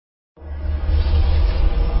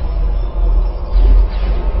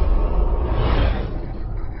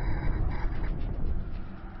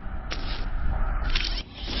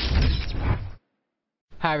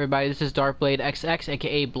Hi everybody, this is DrkLADExx,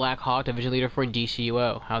 aka Black Hawk, Division Leader for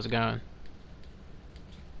DCUO. How's it going?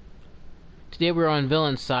 Today we're on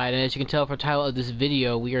Villain's side, and as you can tell from the title of this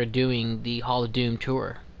video, we are doing the Hall of Doom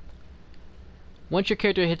tour. Once your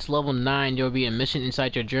character hits level 9, there will be a mission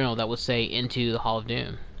inside your journal that will say Into the Hall of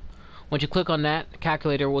Doom. Once you click on that, the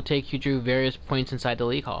calculator will take you through various points inside the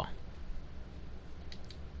League Hall.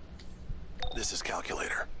 This is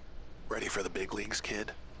Calculator. Ready for the big leagues,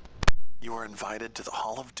 kid? You are invited to the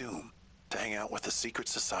Hall of Doom to hang out with the secret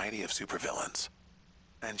society of supervillains.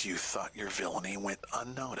 And you thought your villainy went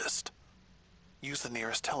unnoticed. Use the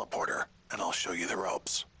nearest teleporter, and I'll show you the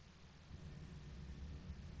ropes.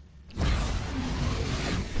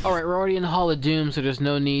 Alright, we're already in the Hall of Doom, so there's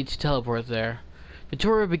no need to teleport there. The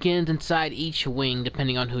tour begins inside each wing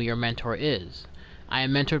depending on who your mentor is. I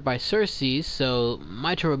am mentored by Cersei, so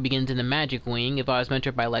my tour begins in the Magic Wing. If I was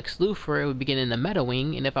mentored by Lex Luthor, it would begin in the Meta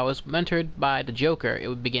Wing, and if I was mentored by the Joker, it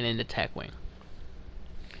would begin in the Tech Wing.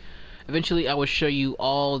 Eventually, I will show you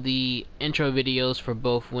all the intro videos for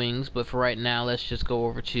both wings, but for right now, let's just go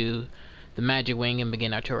over to the Magic Wing and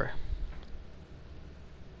begin our tour.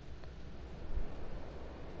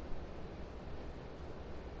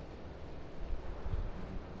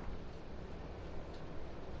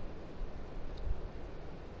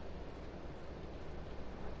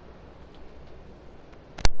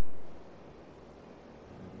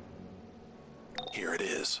 Here it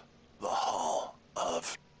is, the Hall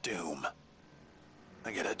of Doom.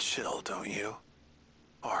 I get a chill, don't you?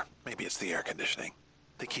 Or maybe it's the air conditioning.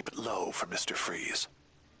 They keep it low for Mr. Freeze.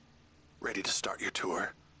 Ready to start your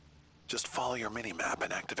tour? Just follow your mini-map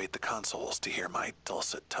and activate the consoles to hear my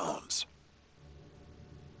dulcet tones.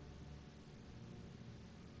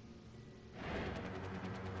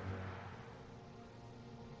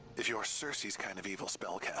 If you're Cersei's kind of evil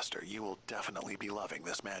spellcaster, you will definitely be loving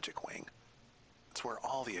this Magic Wing. It's where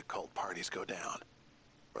all the occult parties go down.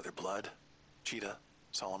 Brother Blood, Cheetah,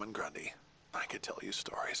 Solomon Grundy. I could tell you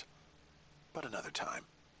stories. But another time.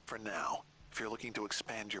 For now, if you're looking to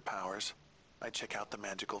expand your powers, I'd check out the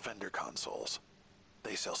magical vendor consoles.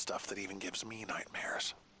 They sell stuff that even gives me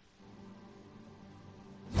nightmares.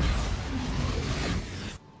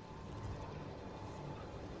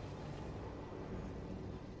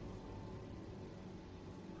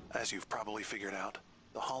 As you've probably figured out,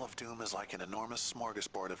 the Hall of Doom is like an enormous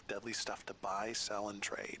smorgasbord of deadly stuff to buy, sell, and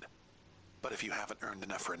trade. But if you haven't earned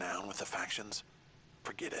enough renown with the factions,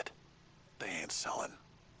 forget it. They ain't selling.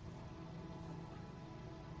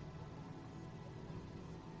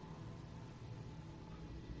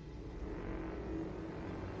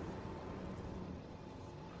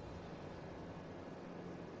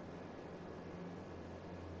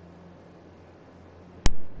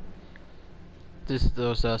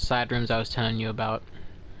 Those side rooms I was telling you about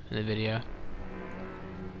in the video.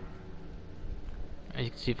 As you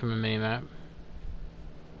can see from the mini-map.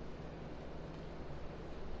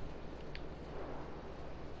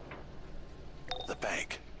 The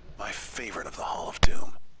bank, my favorite of the Hall of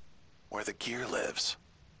Doom. Where the gear lives.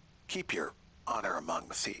 Keep your honor among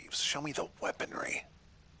thieves. Show me the weaponry.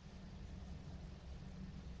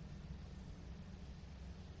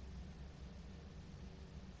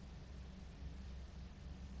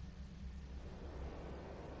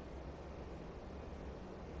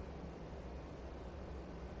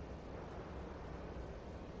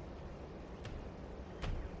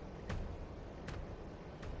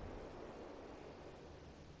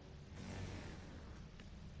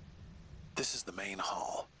 This is the main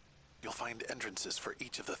hall. You'll find entrances for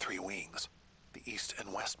each of the three wings, the east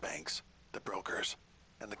and west banks, the brokers,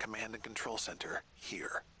 and the command and control center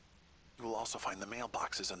here. You will also find the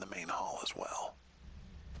mailboxes in the main hall as well.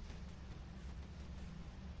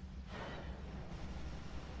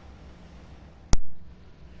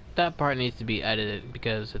 That part needs to be edited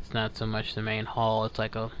because it's not so much the main hall, it's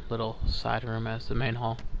like a little side room as the main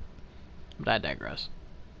hall. But I digress.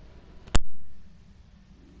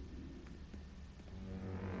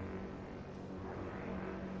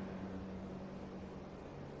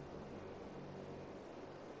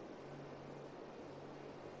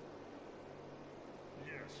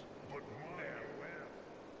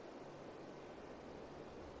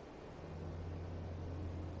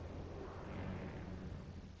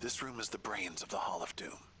 This room is the brains of the Hall of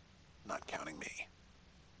Doom, not counting me.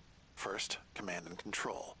 First, Command and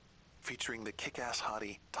Control, featuring the kick-ass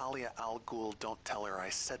hottie Talia Al Ghul Don't Tell Her I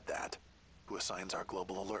Said That, who assigns our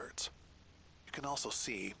global alerts. You can also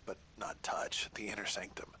see, but not touch, the inner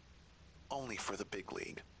sanctum. Only for the big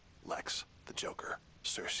league, Lex, the Joker,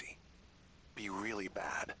 Cersei. Be really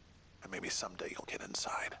bad, and maybe someday you'll get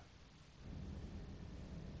inside.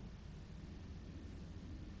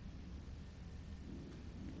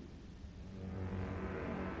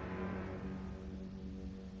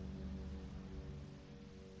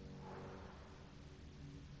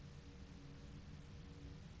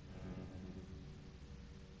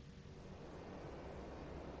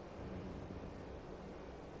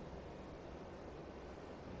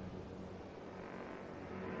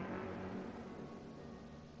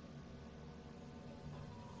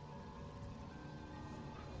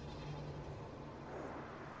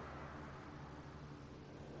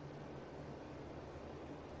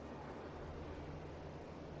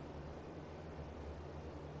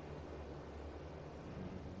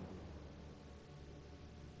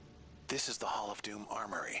 This is the Hall of Doom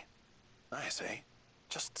Armory. Nice, eh?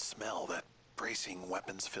 Just smell that bracing,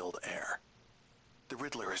 weapons-filled air. The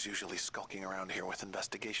Riddler is usually skulking around here with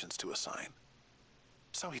investigations to assign.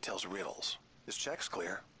 So he tells riddles. His check's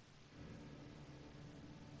clear.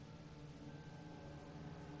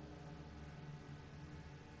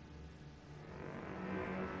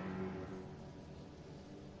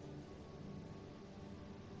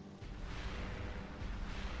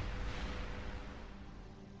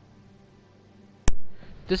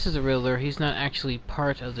 This is a Riddler. He's not actually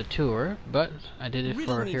part of the tour, but I did it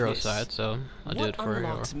for hero side, so I'll do it for hero.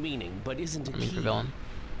 What unlocks meaning, but isn't a I mean key? for villain.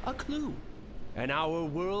 A clue. And our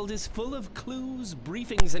world is full of clues,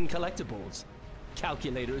 briefings, and collectibles.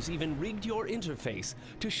 Calculators even rigged your interface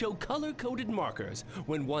to show color-coded markers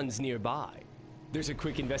when one's nearby. There's a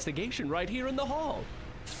quick investigation right here in the hall.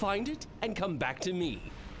 Find it and come back to me.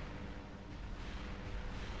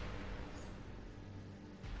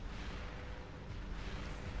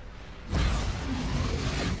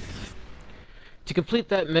 To complete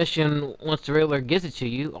that mission, once the Riddler gives it to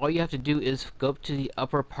you, all you have to do is go up to the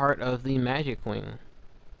upper part of the magic wing.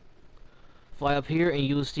 Fly up here and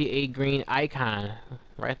you'll see a green icon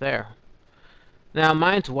right there. Now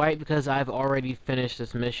mine's white because I've already finished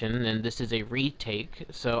this mission and this is a retake,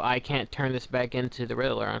 so I can't turn this back into the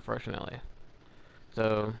Riddler, unfortunately.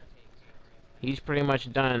 So he's pretty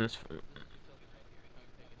much done.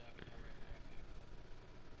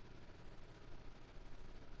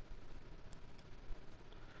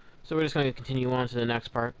 So we're just going to continue on to the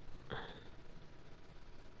next part. Yeah,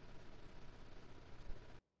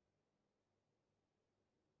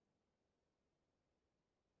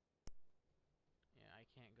 I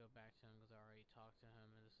can't go back to him because I already talked to him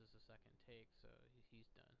and this is the second take, so he's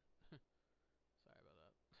done. Sorry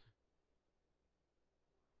about that.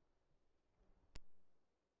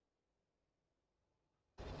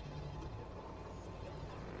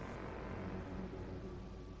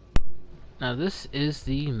 Now this is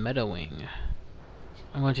the Meta Wing.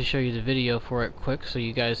 I'm going to show you the video for it quick so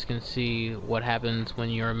you guys can see what happens when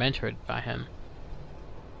you're mentored by him.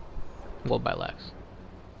 Well, by Lex.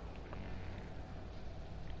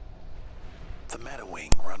 The Meta Wing,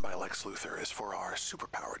 run by Lex Luthor, is for our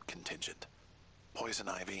superpowered contingent. Poison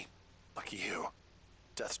Ivy, lucky you.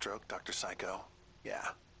 Deathstroke, Dr. Psycho. Yeah,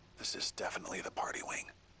 this is definitely the party wing.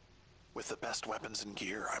 With the best weapons and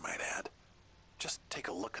gear, I might add. Just take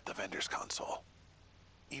a look at the vendor's console.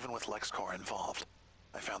 Even with LexCorp involved,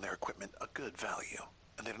 I found their equipment a good value,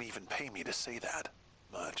 and they don't even pay me to say that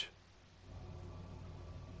much.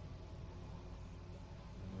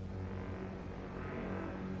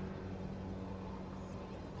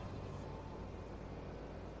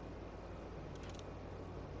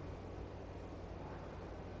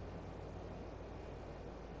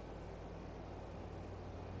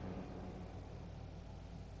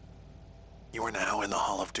 You are now in the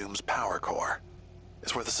Hall of Doom's power core.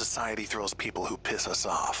 It's where the Society throws people who piss us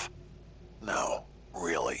off. No,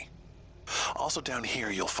 really. Also down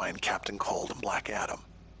here you'll find Captain Cold and Black Adam.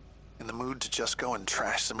 In the mood to just go and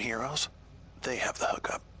trash some heroes? They have the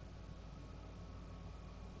hookup.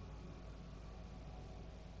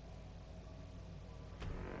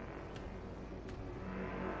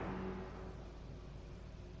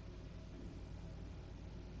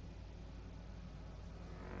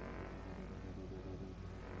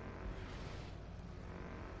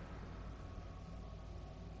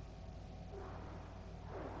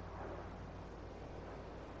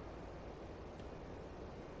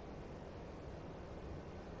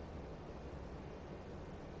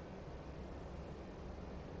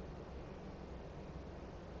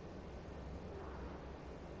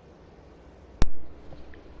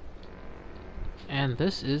 And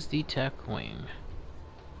this is the tech wing.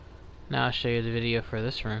 Now I'll show you the video for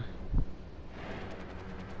this room.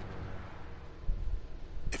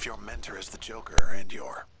 If your mentor is the Joker and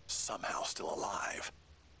you're somehow still alive,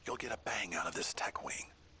 you'll get a bang out of this tech wing.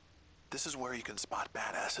 This is where you can spot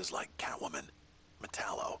badasses like Catwoman,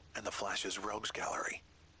 Metallo, and the Flash's Rogues Gallery.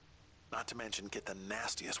 Not to mention get the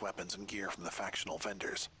nastiest weapons and gear from the factional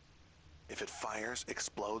vendors. If it fires,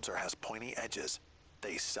 explodes, or has pointy edges,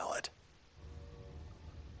 they sell it.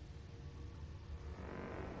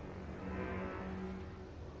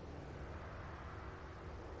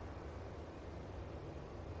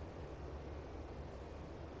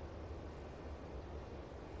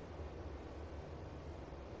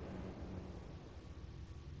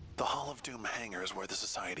 The Hall of Doom hangar is where the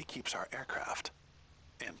Society keeps our aircraft.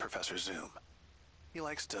 And Professor Zoom. He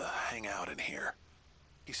likes to hang out in here.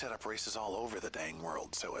 He set up races all over the dang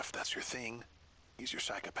world, so if that's your thing, he's your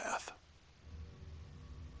psychopath.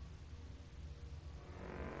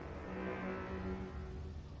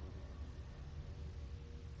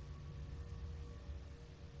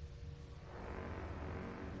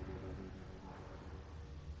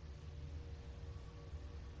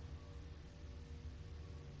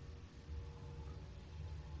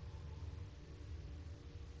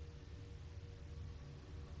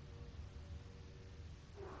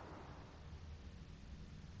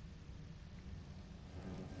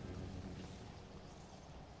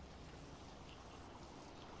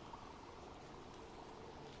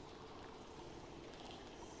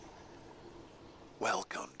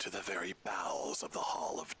 Welcome to the very bowels of the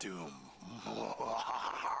Hall of Doom.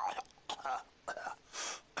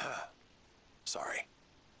 Sorry.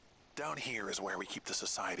 Down here is where we keep the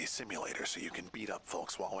society simulator so you can beat up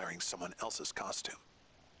folks while wearing someone else's costume.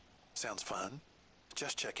 Sounds fun?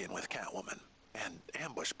 Just check in with Catwoman. And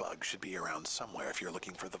Ambush Bug should be around somewhere if you're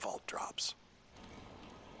looking for the vault drops.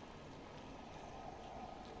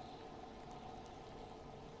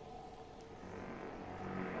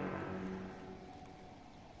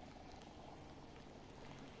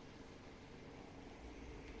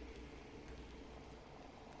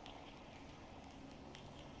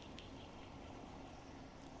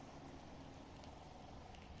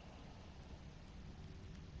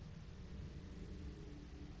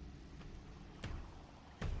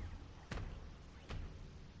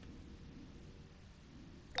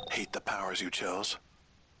 Hate the powers you chose?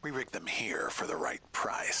 We rigged them here for the right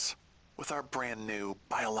price. With our brand new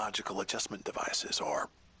biological adjustment devices, or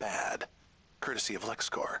BAD, courtesy of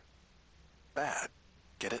LexCorp. BAD.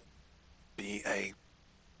 Get it? B-A...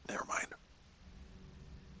 Never mind.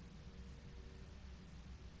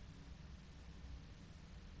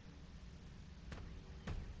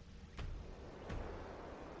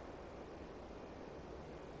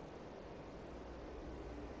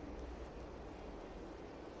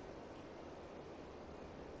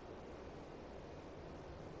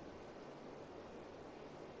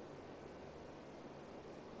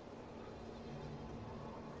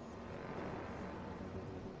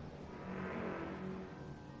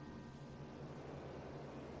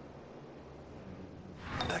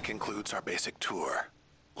 That concludes our basic tour.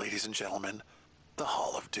 Ladies and gentlemen, the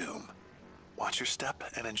Hall of Doom. Watch your step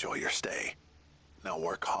and enjoy your stay. Now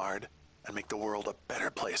work hard and make the world a better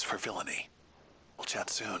place for villainy. We'll chat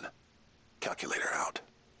soon. Calculator out.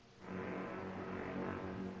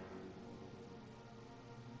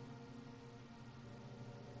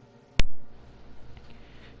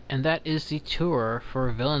 And that is the tour for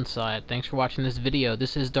Villain Side. Thanks for watching this video.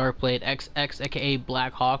 This is DrkLADExx, aka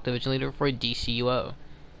Black Hawk, Division Leader for DCUO.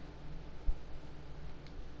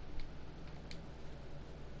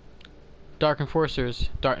 Dark Enforcers,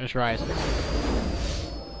 Darkness Rises.